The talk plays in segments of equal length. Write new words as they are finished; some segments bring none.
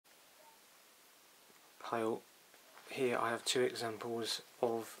Hi all, here I have two examples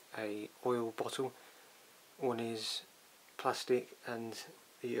of a oil bottle. One is plastic and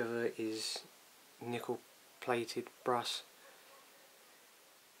the other is nickel plated brass.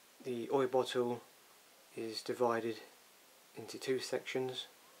 The oil bottle is divided into two sections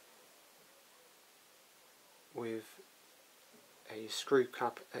with a screw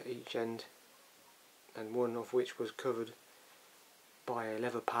cap at each end, and one of which was covered by a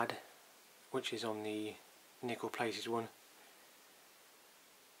leather pad, which is on the nickel plated one.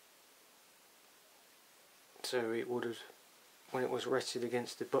 So it would have, when it was rested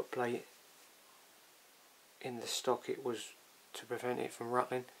against the butt plate in the stock, it was to prevent it from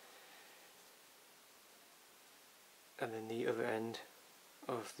rattling. And then the other end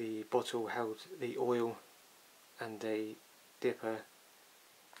of the bottle held the oil and a dipper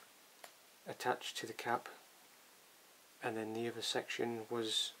attached to the cap, and then the other section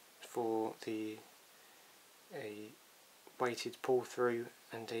was for a weighted pull through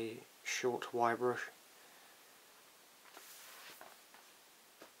and a short wire brush.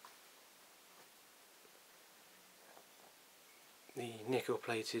 The nickel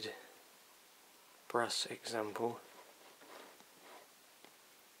plated brass example,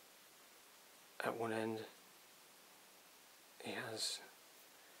 at one end it has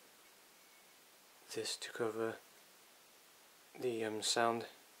this to cover the sound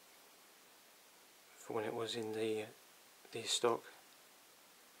for when it was in the stock.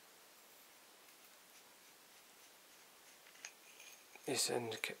 This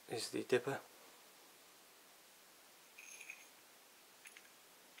end is the dipper.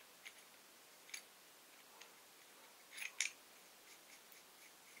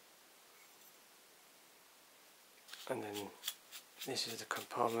 And then this is the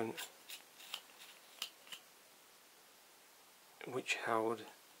compartment which held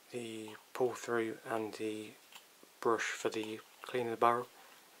the pull through and the brush for the cleaning the barrel.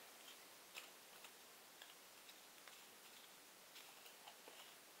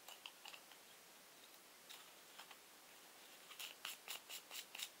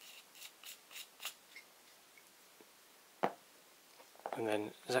 And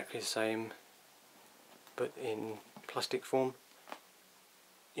then exactly the same, but in plastic form,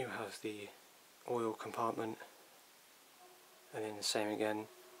 you have the oil compartment, and then the same again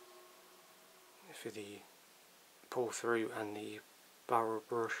for the pull through and the barrel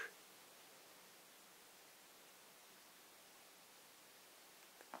brush.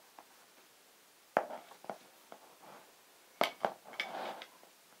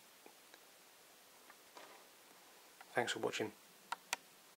 Thanks for watching.